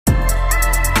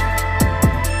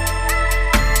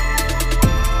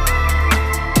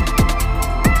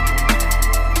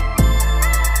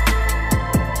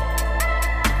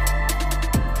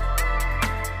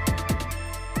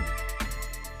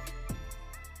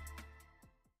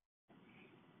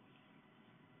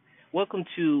Welcome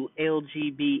to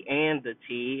LGB and the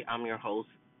T. I'm your host,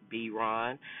 B.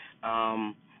 Ron.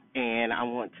 And I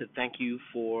want to thank you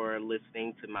for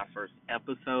listening to my first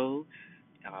episode.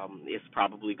 It's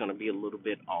probably going to be a little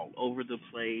bit all over the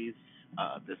place.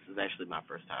 This is actually my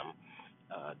first time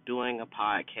doing a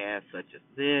podcast such as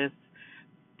this,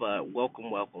 but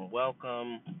welcome, welcome,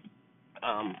 welcome.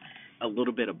 Um, a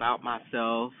little bit about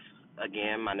myself.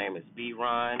 Again, my name is B.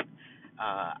 Ron.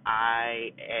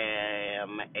 I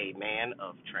am a man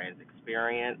of trans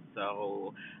experience,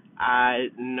 so I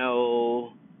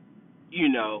know, you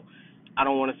know, I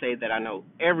don't want to say that I know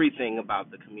everything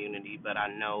about the community, but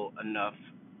I know enough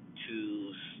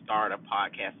to start a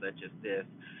podcast such as this,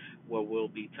 where we'll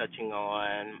be touching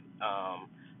on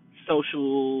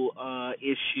social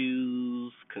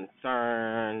issues,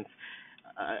 concerns.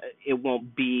 It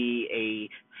won't be a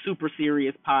super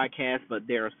serious podcast, but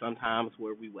there are some times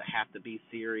where we would have to be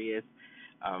serious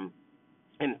um,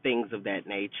 and things of that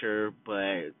nature.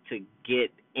 But to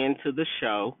get into the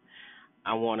show,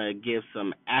 I want to give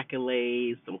some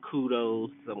accolades, some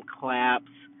kudos, some claps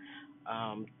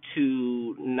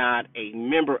to not a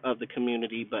member of the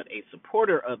community, but a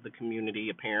supporter of the community,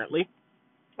 apparently,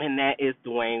 and that is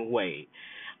Dwayne Wade.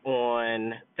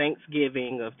 On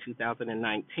Thanksgiving of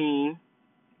 2019,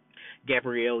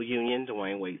 Gabrielle Union,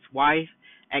 Dwayne Wade's wife,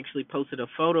 actually posted a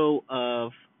photo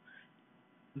of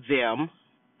them.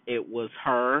 It was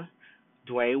her,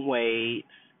 Dwayne Wade,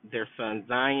 their son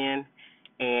Zion,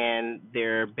 and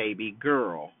their baby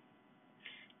girl.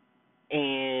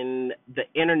 And the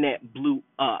internet blew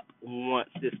up once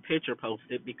this picture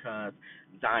posted because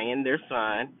Zion, their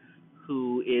son,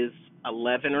 who is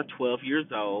 11 or 12 years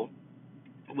old,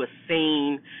 was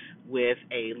seen with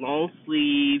a long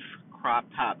sleeve crop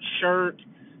top shirt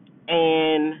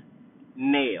and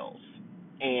nails.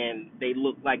 And they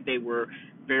looked like they were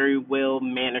very well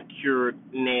manicured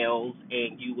nails,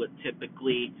 and you would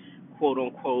typically, quote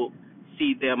unquote,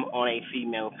 see them on a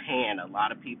female's hand. A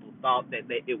lot of people thought that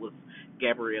it was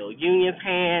Gabrielle Union's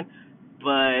hand,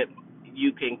 but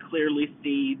you can clearly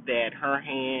see that her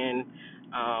hand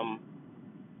um,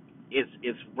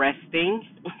 is resting,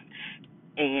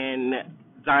 and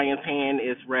Zion's hand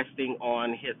is resting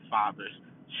on his father's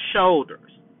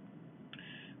shoulders.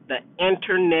 The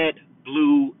internet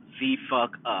blew the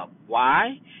fuck up.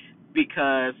 Why?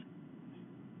 Because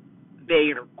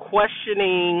they are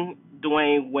questioning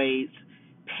Dwayne Wade's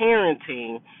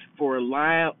parenting for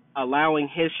allowing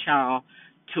his child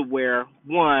to wear,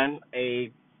 one,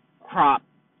 a crop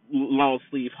long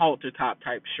sleeve halter top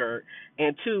type shirt,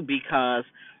 and two, because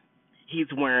he's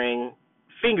wearing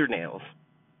fingernails.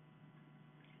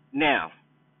 Now,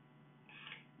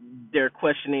 they're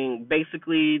questioning,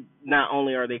 basically, not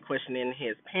only are they questioning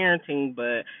his parenting,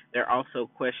 but they're also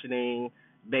questioning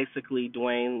basically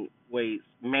Dwayne Wade's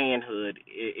manhood,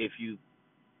 if you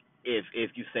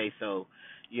say so,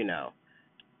 you know,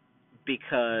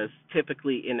 because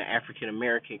typically in the African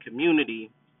American community,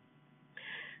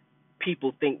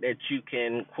 people think that you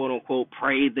can, quote unquote,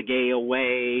 pray the gay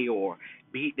away or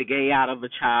beat the gay out of a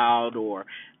child, or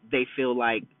they feel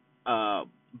like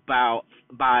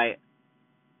by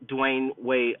Dwayne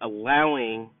Wade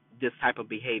allowing this type of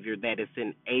behavior that is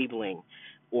enabling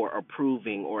or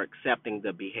approving or accepting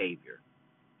the behavior.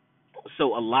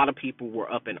 So a lot of people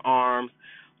were up in arms,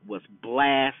 was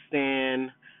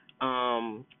blasting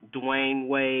Dwayne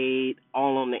Wade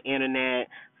all on the internet.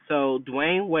 So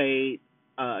Dwayne Wade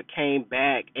came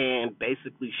back and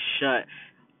basically shut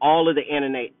all of the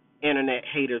internet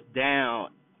haters down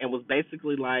and was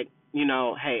basically like,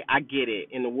 hey, I get it.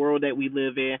 In the world that we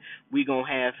live in, we gonna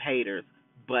have haters,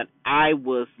 but I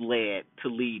was led to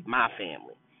lead my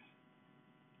family,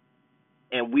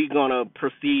 and we gonna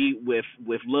proceed with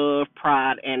love,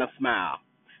 pride, and a smile.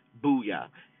 Booyah!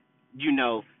 You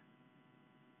know,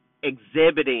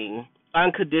 exhibiting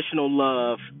unconditional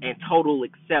love and total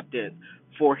acceptance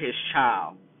for his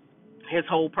child. His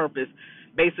whole purpose,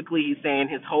 basically, he's saying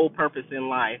his whole purpose in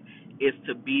life is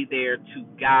to be there to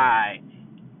guide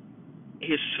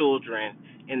his children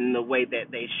in the way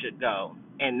that they should go.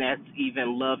 And that's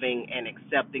even loving and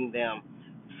accepting them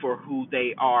for who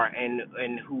they are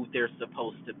and who they're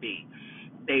supposed to be.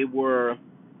 They were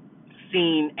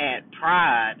seen at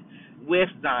Pride with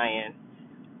Zion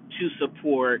to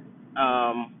support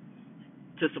um,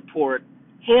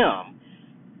 him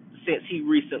since he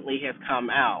recently has come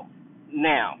out.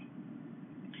 Now,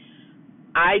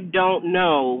 I don't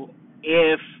know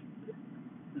if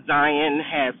Zion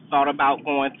has thought about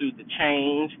going through the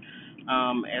change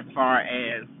as far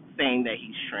as saying that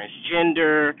he's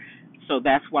transgender. So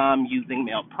that's why I'm using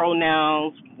male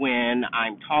pronouns when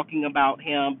I'm talking about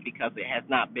him, because it has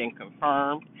not been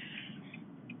confirmed.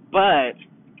 But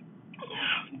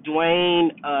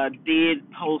Dwayne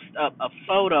did post up a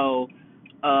photo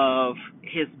of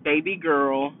his baby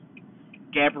girl,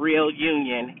 Gabrielle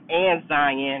Union, and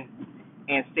Zion,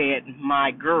 and said,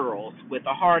 "My girls," with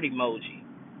a heart emoji.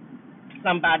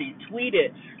 Somebody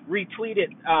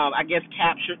retweeted, I guess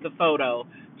captured the photo,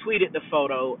 tweeted the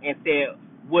photo, and said,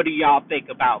 "What do y'all think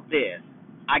about this?"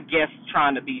 I guess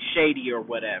trying to be shady or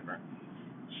whatever.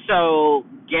 So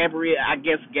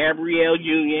Gabrielle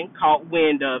Union caught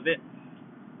wind of it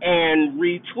and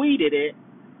retweeted it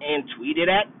and tweeted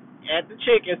at the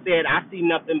chick and said, "I see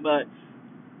nothing but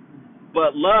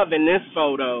love in this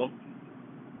photo."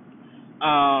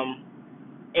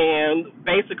 And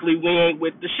basically we ain't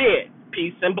with the shit.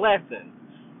 Peace and blessings.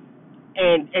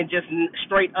 And just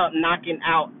straight up knocking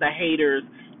out the haters.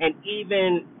 And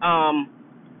even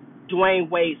Dwayne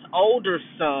Wade's older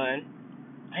son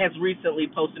has recently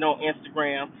posted on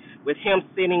Instagram with him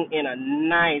sitting in a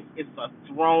nice, it's a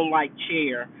throne-like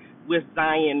chair with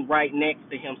Zion right next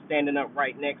to him, standing up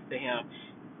right next to him,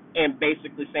 and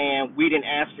basically saying, "We didn't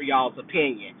ask for y'all's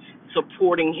opinion,"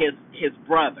 supporting his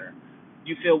brother.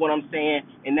 You feel what I'm saying?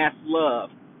 And that's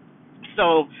love.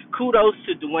 So kudos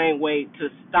to Dwayne Wade to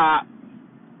stop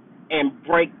and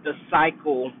break the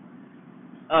cycle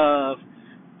of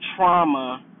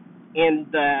trauma in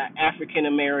the African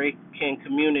American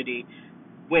community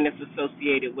when it's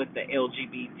associated with the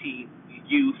LGBT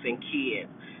youth and kids.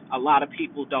 A lot of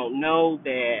people don't know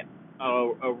that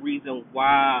a reason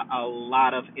why a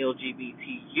lot of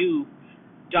LGBT youth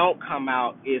don't come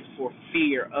out is for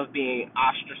fear of being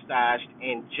ostracized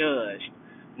and judged,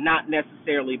 not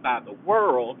necessarily by the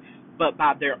world, but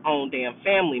by their own damn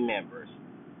family members.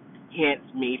 Hence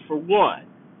me for one.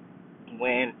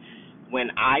 When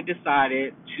I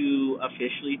decided to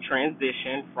officially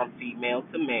transition from female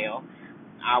to male,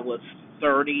 I was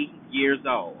 30 years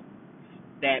old.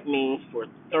 That means for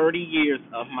 30 years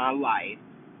of my life,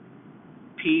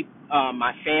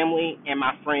 my family and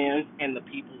my friends and the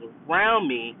people around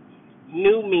me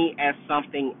knew me as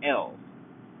something else.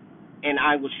 And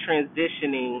I was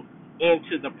transitioning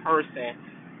into the person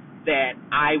that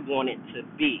I wanted to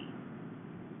be.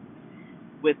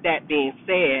 With that being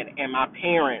said, and my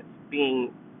parents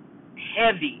being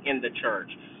heavy in the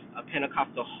church, a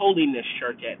Pentecostal holiness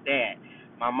church at that,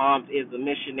 my mom is a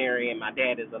missionary and my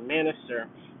dad is a minister,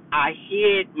 I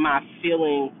hid my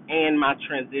feelings and my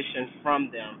transition from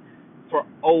them for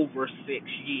over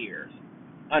 6 years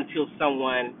until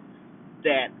someone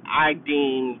that I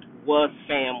deemed was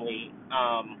family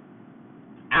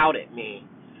outed me,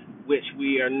 which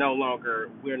we're no longer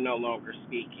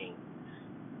speaking.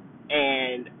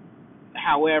 And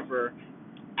however,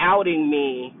 outing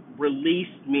me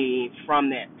released me from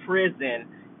that prison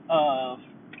of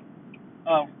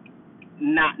of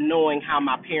not knowing how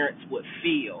my parents would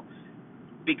feel,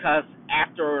 because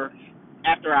after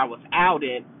I was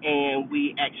outed and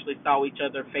we actually saw each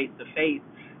other face to face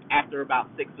after about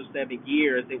 6 or 7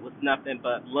 years, it was nothing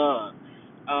but love.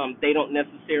 They don't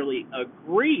necessarily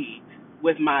agree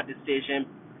with my decision,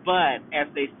 but as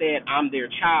they said, I'm their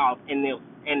child, and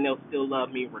they'll still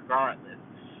love me regardless.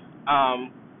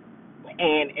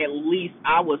 And at least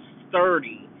I was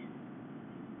 30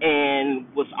 and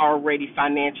was already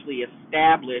financially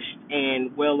established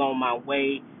and well on my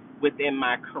way within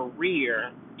my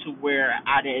career to where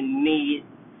I didn't need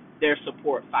their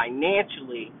support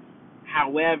financially.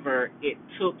 However, it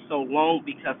took so long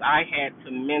because I had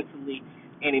to mentally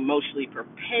and emotionally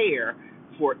prepare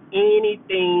for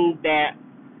anything that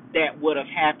would have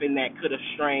happened that could have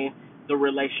strained the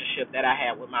relationship that I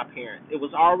had with my parents. It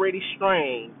was already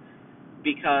strained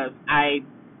because I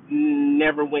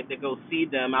never went to go see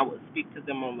them. I would speak to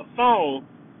them on the phone,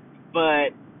 but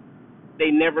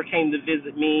they never came to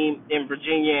visit me in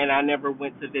Virginia, and I never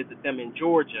went to visit them in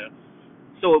Georgia.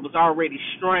 So it was already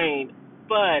strained,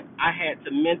 but I had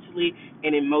to mentally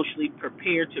and emotionally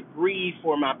prepare to grieve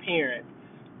for my parents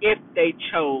if they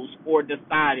chose or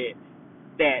decided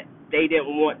that they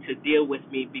didn't want to deal with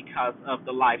me because of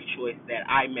the life choice that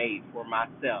I made for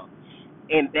myself.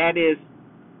 And that is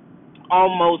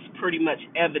almost pretty much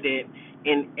evident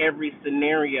in every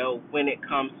scenario when it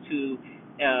comes to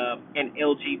an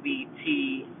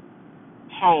LGBT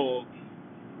home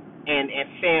and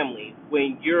family.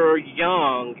 When you're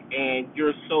young and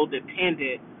you're so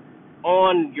dependent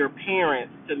on your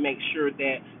parents to make sure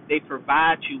that they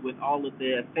provide you with all of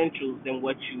the essentials and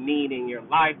what you need in your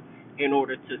life in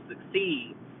order to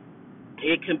succeed,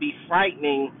 it can be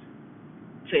frightening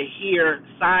to hear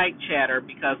side chatter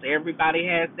because everybody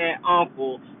has that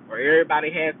uncle or everybody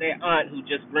has that aunt who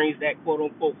just brings that quote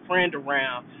unquote friend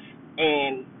around,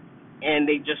 and and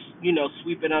they just,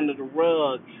 sweep it under the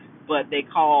rug, but they're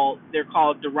called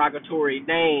derogatory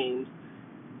names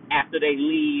after they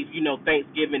leave,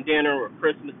 Thanksgiving dinner or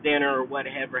Christmas dinner or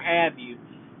whatever have you.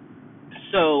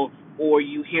 So, or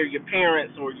you hear your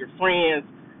parents or your friends,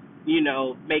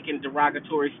 making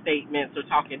derogatory statements or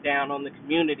talking down on the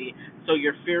community. So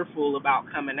you're fearful about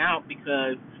coming out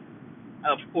because,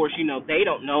 of course, they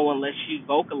don't know unless you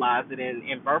vocalize it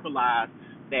and verbalize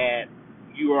that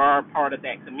you are part of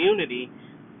that community,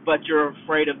 but you're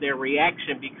afraid of their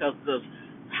reaction because of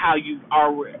how you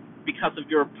are, because of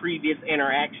your previous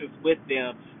interactions with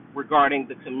them regarding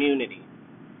the community.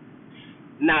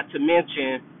 Not to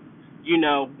mention,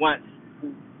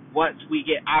 once we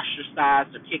get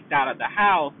ostracized or kicked out of the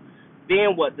house,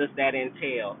 then what does that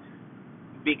entail?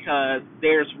 Because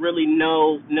there's really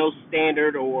no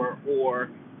standard or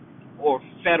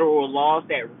federal laws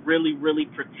that really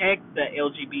protect the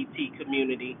LGBT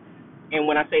community. And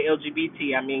when I say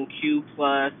LGBT, I mean Q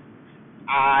plus,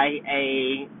 I,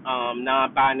 A,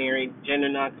 non-binary, gender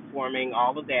non-conforming,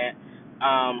 all of that.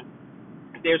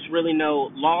 There's really no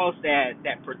laws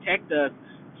that protect us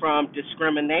from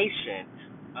discrimination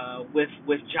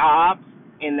with jobs,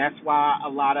 and that's why a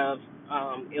lot of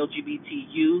LGBT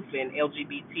youth and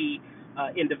LGBT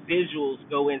individuals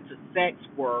go into sex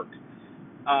work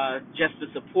just to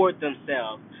support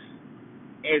themselves.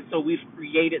 And so we've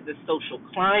created this social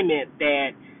climate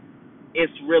that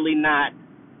it's really not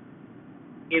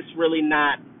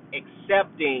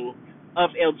accepting of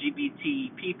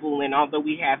LGBT people. And although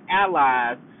we have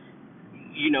allies,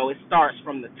 it starts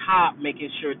from the top, making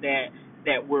sure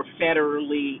that we're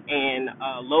federally and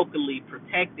locally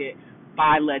protected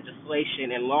by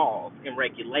legislation and laws and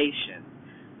regulations.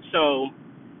 So,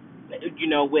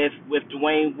 with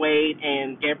Dwayne Wade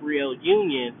and Gabrielle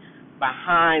Union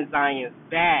behind Zion's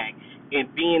back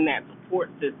and being that support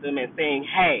system and saying,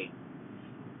 hey,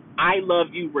 I love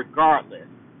you regardless.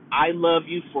 I love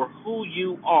you for who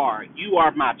you are. You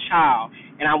are my child,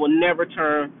 and I will never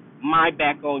turn my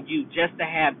back on you. Just to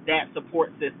have that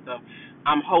support system,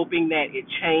 I'm hoping that it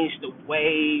changed the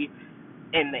way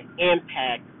and the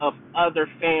impact of other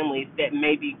families that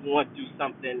may be going through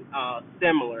something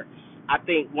similar. I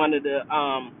think one of the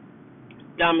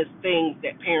dumbest things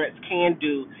that parents can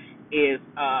do is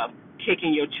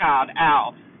kicking your child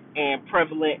out. And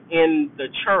prevalent in the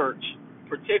church,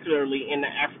 particularly in the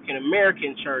African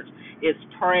American church, is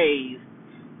praise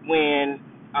when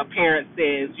a parent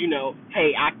says,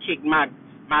 hey, I kicked my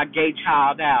gay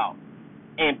child out,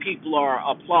 and people are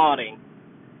applauding.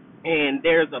 And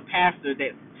there's a pastor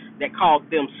that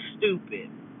called them stupid.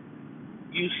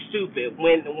 You stupid.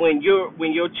 When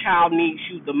your child needs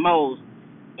you the most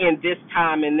in this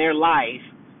time in their life,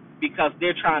 because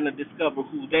they're trying to discover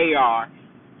who they are,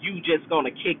 you just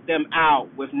gonna kick them out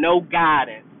with no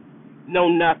guidance, no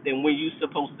nothing, when you're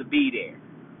supposed to be there.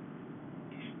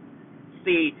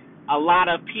 See, a lot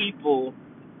of people,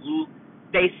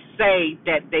 they say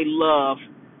that they love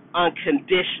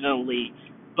unconditionally,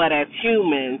 but as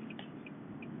humans,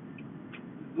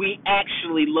 we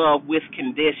actually love with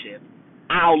conditions.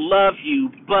 I'll love you,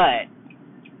 but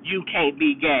you can't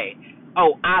be gay.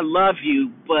 Oh, I love you,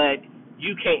 but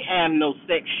you can't have no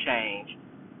sex change.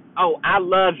 Oh, I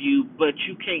love you, but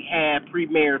you can't have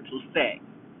premarital sex.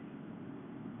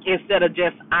 Instead of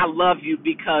just, I love you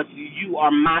because you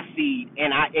are my seed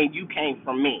and you came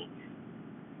from me.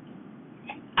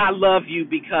 I love you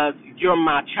because you're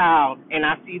my child and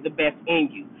I see the best in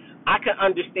you. I can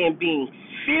understand being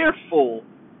fearful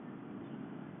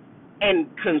and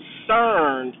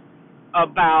concerned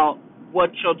about what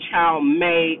your child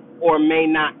may or may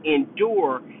not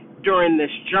endure during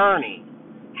this journey.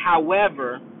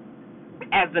 However,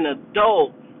 as an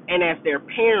adult and as their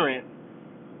parent,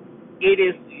 it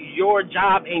is your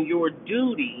job and your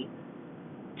duty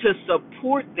to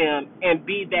support them and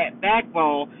be that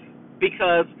backbone,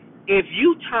 because if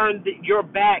you turn your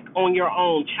back on your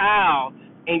own child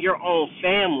and your own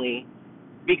family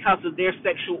because of their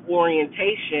sexual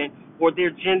orientation or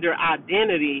their gender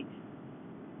identity,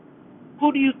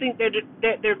 who do you think that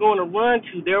they're going to run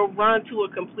to? They'll run to a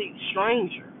complete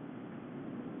stranger.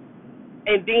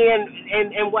 And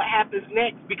then, and what happens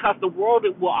next? Because the world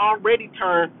will already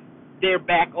turn their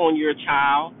back on your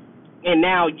child, and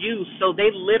now you. So they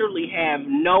literally have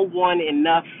no one and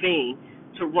nothing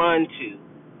to run to.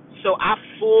 So I'm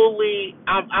fully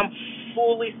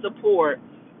support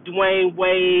Dwayne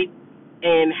Wade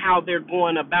and how they're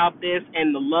going about this,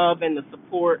 and the love and the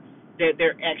support that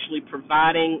they're actually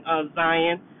providing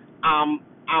Zion.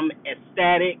 I'm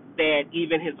ecstatic that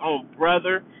even his own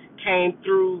brother came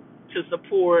through to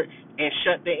support and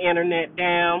shut the internet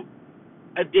down.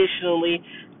 Additionally,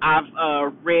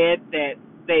 I've read that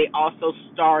they also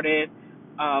started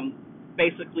um,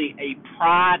 basically a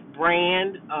pride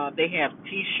brand. They have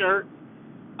T-shirts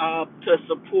to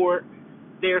support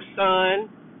their son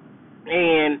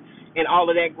and all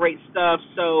of that great stuff.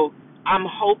 So I'm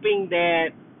hoping that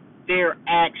their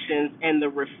actions and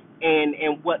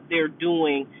and what they're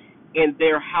doing in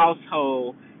their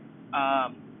household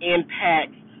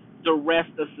impact the rest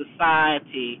of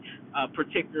society,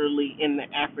 particularly in the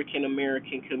African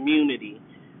American community.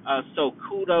 So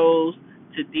kudos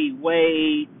to D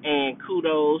Wade and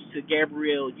kudos to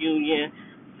Gabrielle Union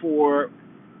for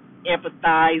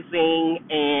empathizing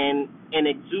and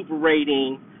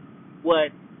exuberating what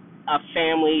a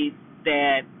family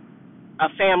that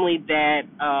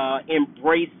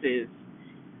embraces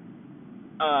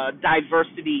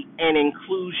diversity and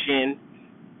inclusion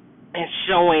and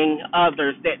showing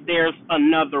others that there's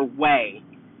another way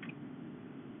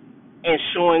and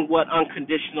showing what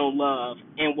unconditional love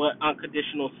and what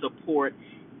unconditional support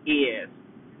is.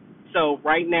 So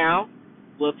right now,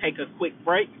 we'll take a quick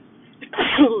break.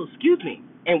 Excuse me,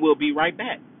 and we'll be right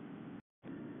back.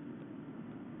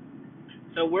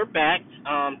 So we're back.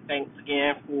 Thanks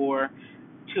again for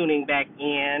tuning back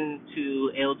in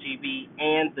to LGB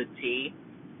and the T.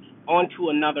 On to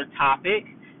another topic.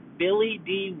 Billy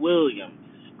D. Williams,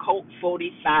 Colt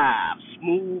 45,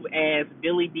 smooth as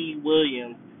Billy D.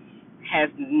 Williams, has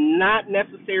not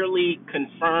necessarily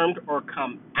confirmed or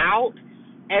come out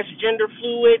as gender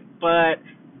fluid, but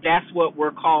that's what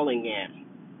we're calling it.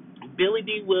 Billy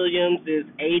D. Williams is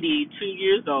 82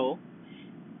 years old,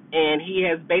 and he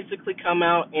has basically come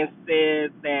out and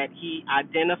said that he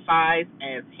identifies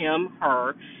as him,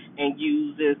 her, and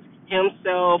uses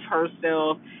himself,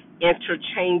 herself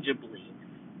interchangeably,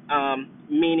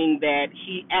 meaning that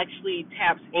he actually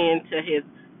taps into his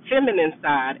feminine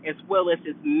side as well as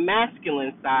his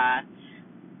masculine side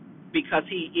because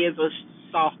he is a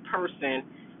soft person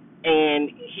and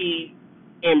he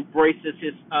embraces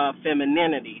his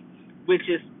femininity, which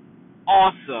is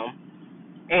awesome.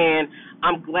 And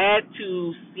I'm glad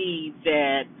to see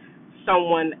that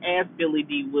someone as Billy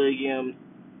D. Williams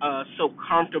so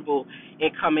comfortable in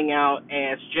coming out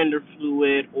as gender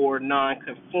fluid or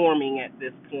non-conforming at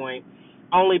this point,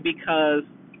 only because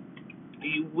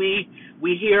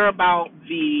we hear about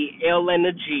the L and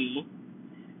the G.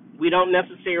 We don't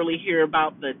necessarily hear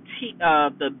about the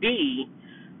B,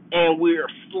 and we're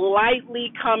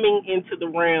slightly coming into the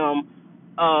realm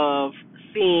of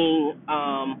seeing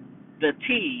the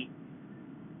T,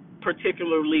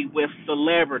 particularly with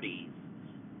celebrities.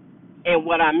 And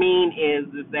what I mean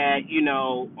is that,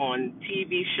 on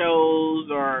TV shows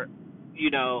or,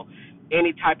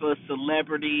 any type of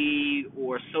celebrity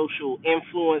or social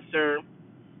influencer,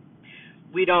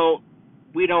 we don't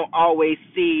always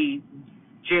see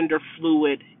gender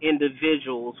fluid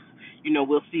individuals.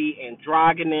 We'll see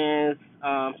androgynous,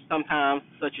 sometimes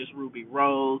such as Ruby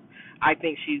Rose. I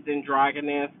think she's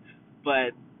androgynous,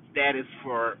 but that is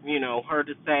for, her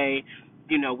to say.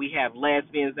 We have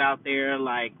lesbians out there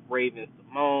like Raven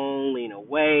Simone, Lena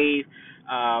Waithe.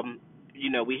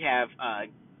 We have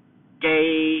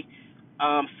gay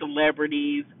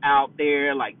celebrities out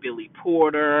there like Billy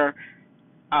Porter.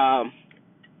 Um,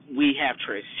 we have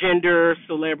transgender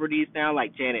celebrities now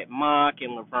like Janet Mock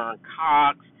and Laverne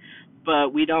Cox,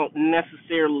 but we don't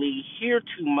necessarily hear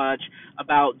too much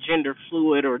about gender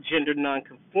fluid or gender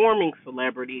nonconforming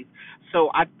celebrities. So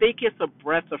I think it's a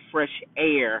breath of fresh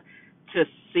air to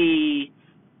see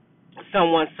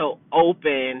someone so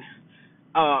open,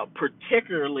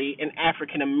 particularly an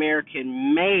African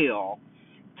American male,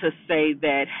 to say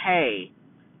that, hey,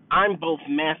 I'm both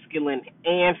masculine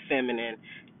and feminine,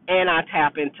 and I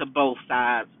tap into both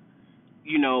sides.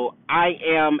 I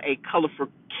am a colorful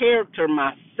character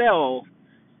myself,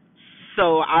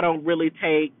 so I don't really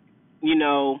take,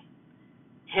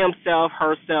 himself,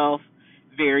 herself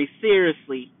very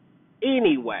seriously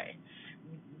anyway,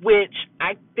 which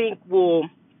I think will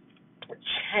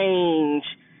change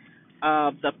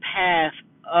the path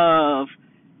of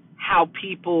how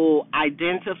people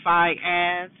identify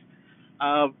as,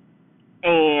 uh,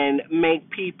 and make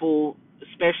people,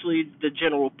 especially the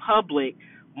general public,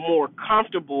 more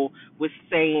comfortable with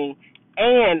saying,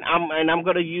 and I'm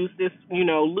going to use this,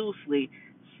 loosely,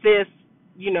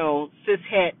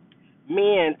 cishet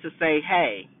men to say,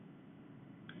 hey,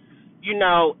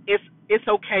 it's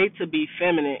okay to be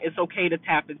feminine. It's okay to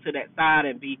tap into that side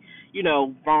and be,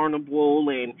 vulnerable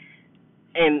and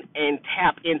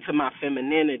tap into my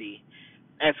femininity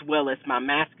as well as my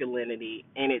masculinity,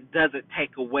 and it doesn't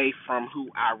take away from who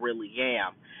I really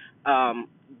am.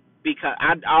 Because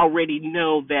I already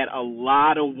know that a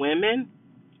lot of women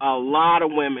a lot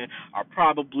of women are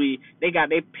probably they got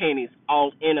their panties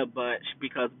all in a bunch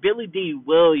because Billy D.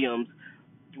 Williams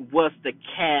was the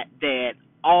cat that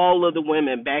all of the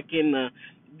women back in the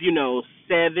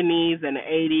 70s and the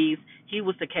 80s, he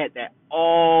was the cat that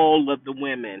all of the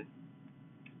women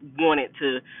wanted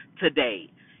to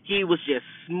date. He was just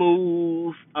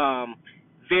smooth,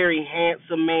 very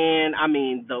handsome man. I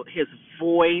mean, his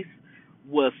voice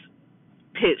was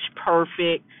pitch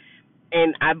perfect,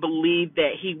 and I believe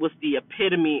that he was the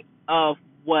epitome of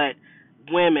what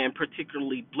women,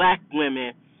 particularly black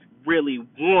women, really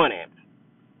wanted,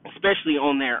 especially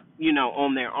on their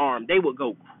arm. They would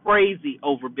go crazy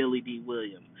over Billy D.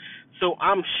 Williams. So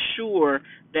I'm sure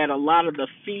that a lot of the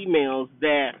females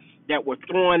that were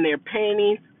throwing their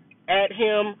panties at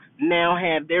him now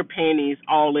have their panties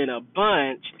all in a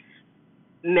bunch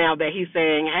now that he's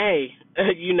saying, hey,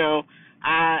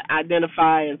 I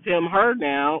identify as him, her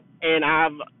now, and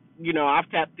I've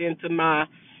tapped into my,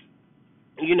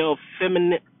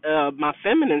 feminine, my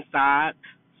feminine side.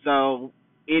 So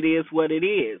it is what it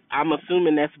is. I'm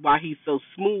assuming that's why he's so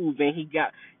smooth and he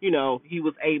got, he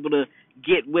was able to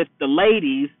get with the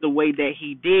ladies the way that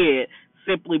he did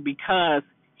simply because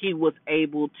he was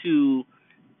able to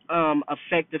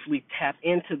effectively tap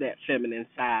into that feminine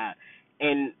side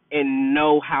and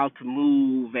know how to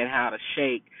move and how to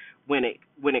shake when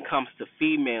it comes to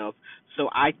females. So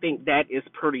I think that is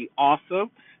pretty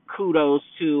awesome. Kudos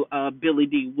to Billy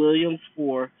D. Williams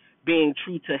for being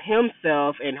true to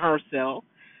himself and herself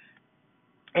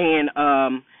and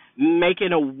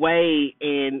making a way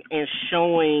and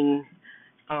showing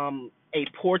a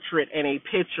portrait and a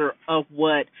picture of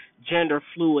what gender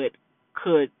fluid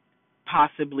could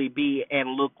possibly be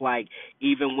and look like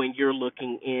even when you're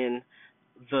looking in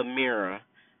the mirror.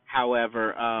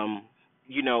 However,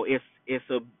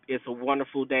 it's a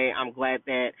wonderful day. I'm glad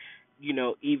that,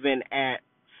 even at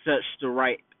such the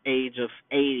right age of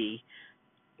 80,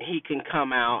 he can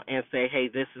come out and say, hey,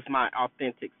 this is my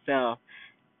authentic self.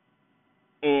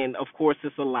 And of course,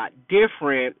 it's a lot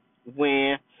different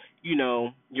when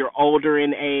you're older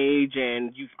in age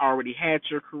and you've already had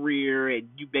your career and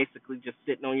you basically just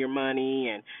sitting on your money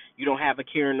and you don't have a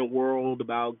care in the world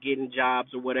about getting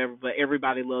jobs or whatever. But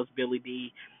everybody loves Billy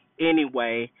D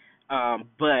anyway.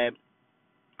 But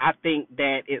I think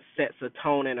that it sets a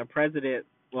tone and a precedent.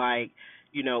 Like,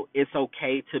 it's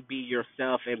okay to be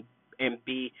yourself and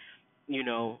be,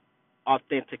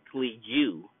 authentically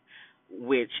you,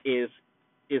 which is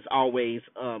always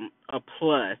a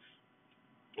plus.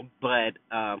 But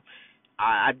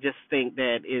I just think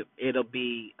that it'll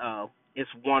be it's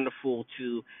wonderful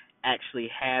to actually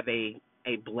have a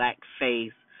black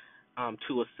face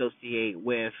to associate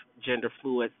with gender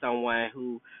fluid, someone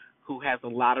who has a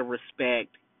lot of respect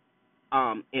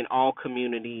in all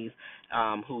communities,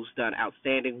 who's done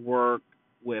outstanding work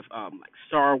with like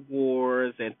Star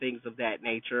Wars and things of that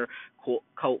nature,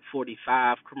 Colt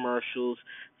 45 commercials.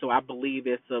 So I believe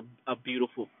it's a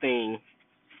beautiful thing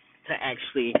to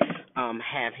actually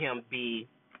have him be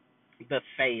the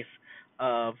face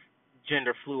of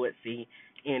gender fluidity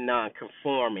in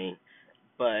non-conforming.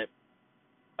 But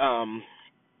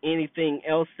anything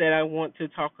else that I want to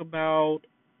talk about?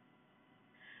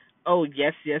 Oh,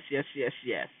 yes, yes, yes, yes,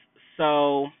 yes.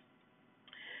 So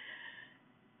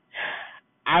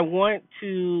I want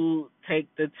to take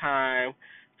the time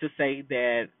to say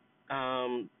that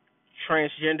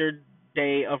Transgender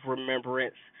Day of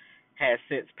Remembrance has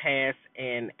since passed,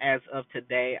 and as of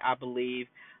today, I believe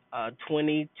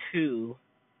 22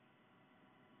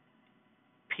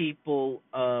 people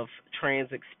of trans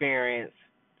experience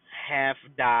have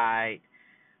died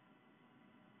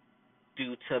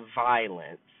due to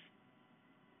violence.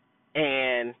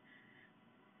 And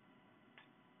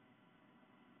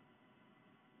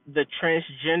the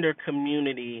transgender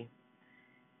community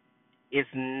is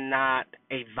not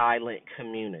a violent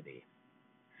community,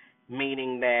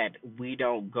 meaning that we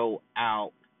don't go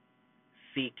out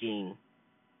seeking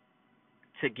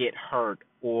to get hurt,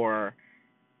 or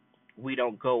we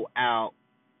don't go out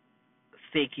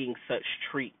seeking such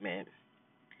treatment.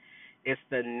 It's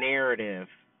the narrative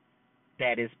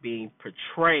that is being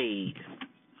portrayed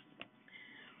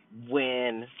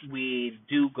when we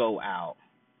do go out.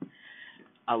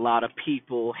 A lot of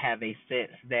people have a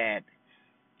sense that,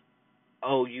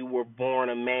 oh, you were born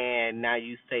a man, now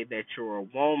you say that you're a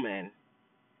woman.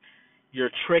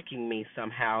 You're tricking me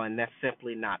somehow, and that's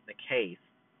simply not the case.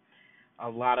 A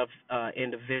lot of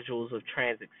individuals of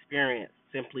trans experience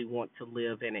simply want to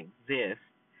live and exist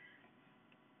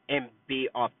and be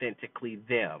authentically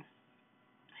them.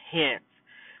 Hence,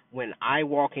 when I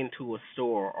walk into a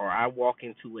store or I walk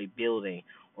into a building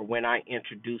or when I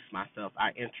introduce myself, I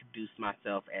introduce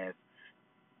myself as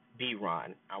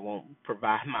B-Ron. I won't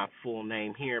provide my full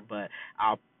name here, but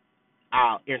I'll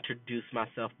I'll introduce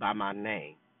myself by my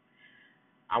name.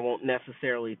 I won't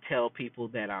necessarily tell people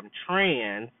that I'm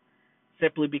trans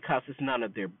simply because it's none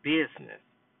of their business.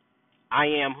 I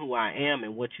am who I am,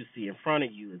 and what you see in front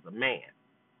of you is a man,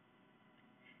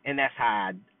 and that's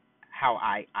how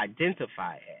I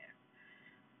identify as.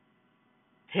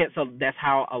 Hence, that's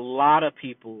how a lot of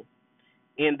people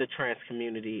in the trans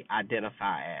community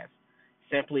identify as,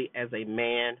 simply as a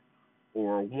man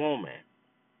or a woman.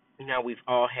 Now, we've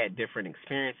all had different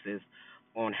experiences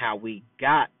on how we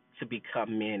got to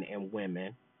become men and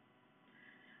women,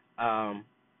 um,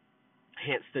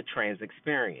 hence the trans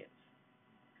experience.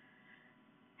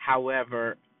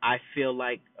 However, I feel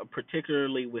like,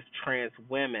 particularly with trans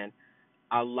women,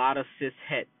 a lot of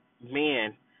cishet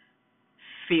men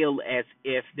feel as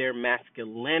if their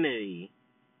masculinity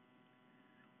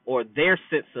or their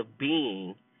sense of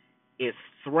being is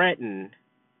threatened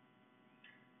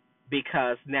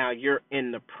because now you're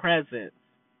in the presence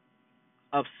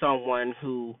of someone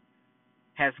who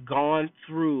has gone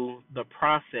through the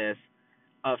process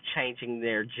of changing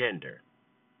their gender.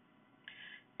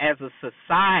 As a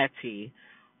society,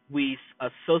 we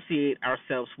associate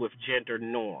ourselves with gender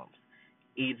norms.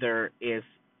 Either it's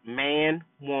man,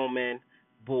 woman,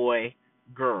 boy,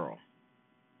 girl.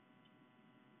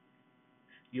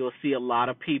 You'll see a lot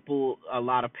of people, a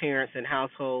lot of parents in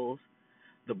households.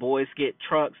 The boys get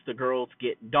trucks, the girls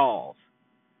get dolls.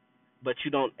 But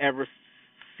you don't ever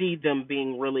see them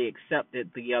being really accepted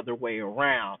the other way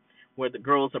around, where the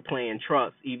girls are playing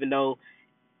trucks, even though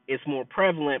it's more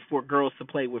prevalent for girls to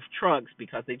play with trucks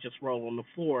because they just roll on the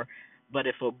floor. But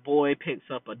if a boy picks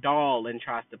up a doll and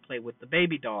tries to play with the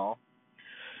baby doll,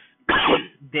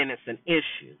 then it's an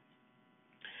issue.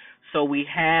 So we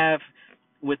have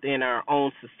within our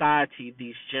own society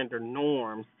these gender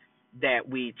norms that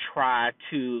we try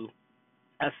to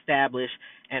establish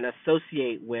and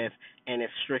associate with, and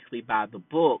it's strictly by the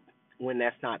book when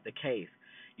that's not the case.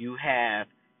 You have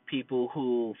people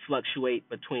who fluctuate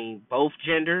between both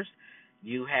genders.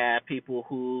 You have people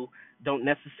who don't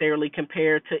necessarily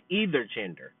compare to either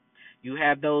gender. You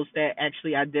have those that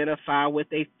actually identify with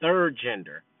a third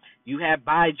gender. You have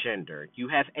bigender. You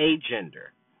have agender.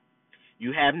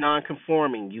 You have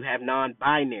nonconforming. You have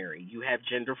non-binary. You have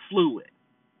gender fluid.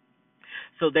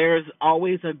 So there's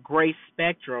always a gray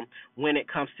spectrum when it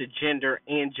comes to gender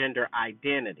and gender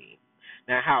identity.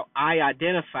 Now, how I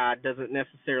identify doesn't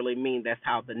necessarily mean that's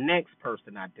how the next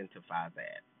person identifies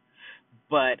as.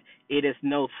 But it is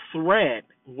no threat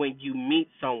when you meet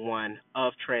someone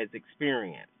of trans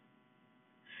experience.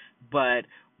 But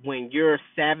when you're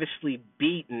savagely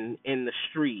beaten in the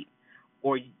street,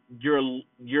 or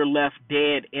you're left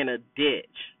dead in a ditch,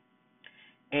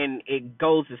 and it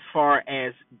goes as far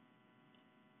as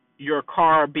your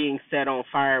car being set on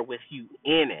fire with you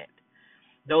in it,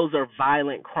 those are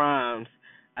violent crimes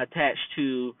attached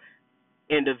to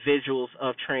individuals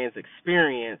of trans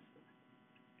experience,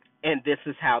 and this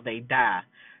is how they die,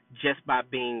 just by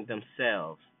being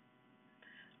themselves.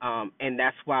 And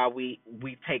that's why we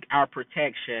take our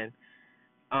protection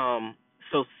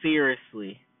so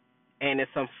seriously. And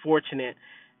it's unfortunate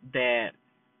that,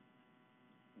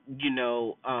 you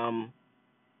know,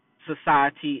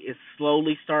 society is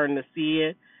slowly starting to see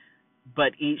it,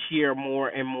 but each year more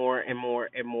and more and more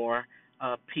and more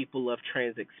people of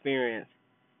trans experience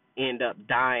end up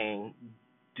dying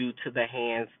due to the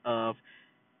hands of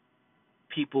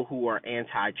people who are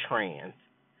anti-trans,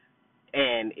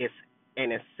 and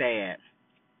it's sad.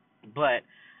 But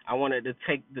I wanted to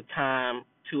take the time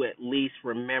to at least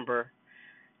remember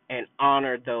and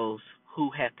honor those who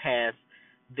have passed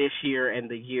this year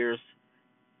and the years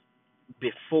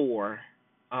before,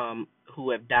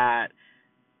 who have died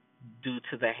due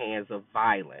to the hands of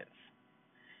violence.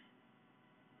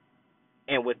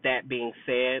 And with that being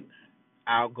said,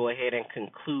 I'll go ahead and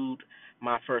conclude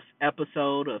my first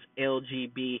episode of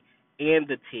LGB and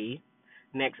the T.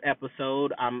 Next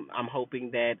episode, I'm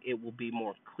hoping that it will be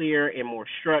more clear and more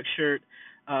structured,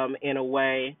 in a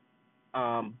way.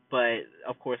 But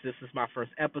of course, this is my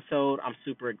first episode. I'm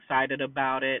super excited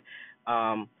about it.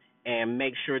 And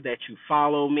make sure that you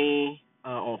follow me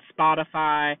on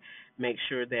Spotify. Make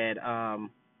sure that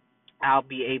I'll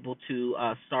be able to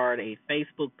start a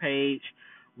Facebook page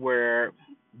where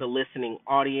the listening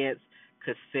audience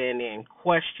could send in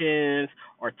questions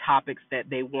or topics that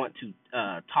they want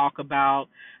to talk about.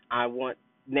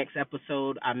 Next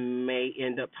episode, I may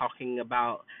end up talking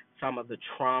about some of the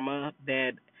trauma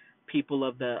that people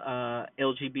of the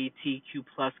LGBTQ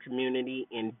plus community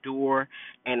endure,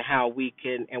 and how we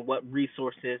can and what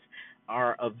resources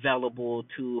are available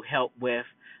to help with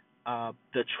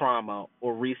the trauma,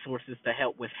 or resources to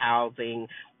help with housing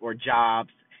or jobs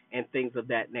and things of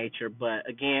that nature. But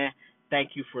again,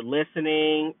 thank you for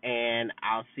listening, and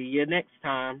I'll see you next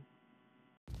time.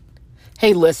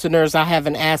 Hey, listeners, I have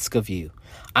an ask of you.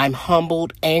 I'm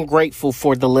humbled and grateful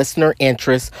for the listener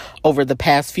interest over the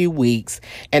past few weeks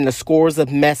and the scores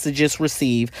of messages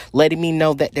received letting me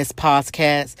know that this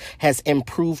podcast has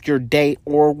improved your day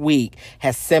or week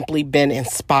has simply been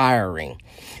inspiring.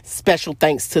 Special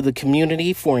thanks to the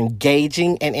community for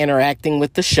engaging and interacting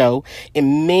with the show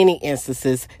in many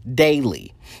instances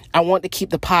daily. I want to keep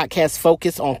the podcast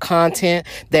focused on content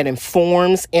that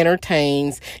informs,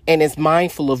 entertains, and is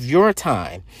mindful of your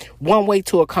time. One way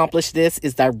to accomplish this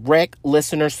is direct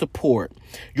listener support.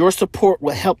 Your support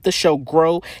will help the show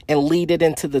grow and lead it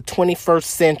into the 21st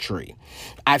century.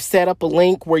 I've set up a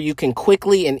link where you can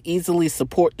quickly and easily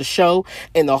support the show,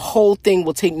 and the whole thing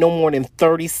will take no more than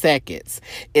 30 seconds.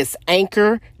 It's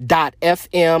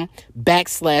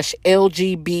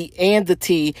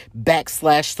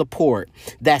anchor.fm/LGB&the-T/support.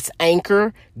 That's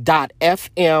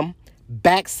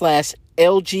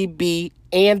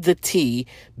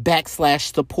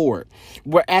anchor.fm/LGB&the-T/support.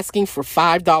 We're asking for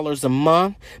 $5 a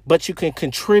month, but you can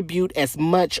contribute as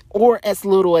much or as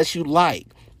little as you like.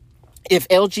 If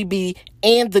LGB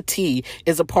and the T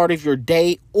is a part of your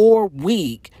day or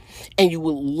week, and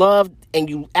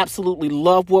you absolutely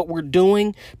love what we're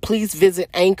doing, please visit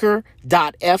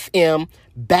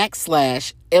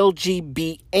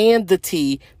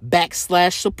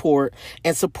anchor.fm/LGB&the-T/support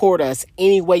and support us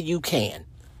any way you can.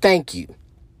 Thank you.